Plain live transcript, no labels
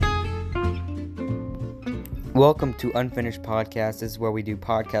Welcome to Unfinished Podcast. This is where we do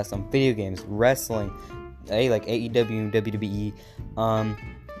podcasts on video games, wrestling, like AEW and WWE, and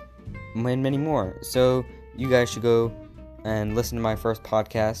many more. So you guys should go and listen to my first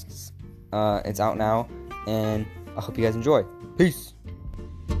podcasts. It's out now, and I hope you guys enjoy. Peace!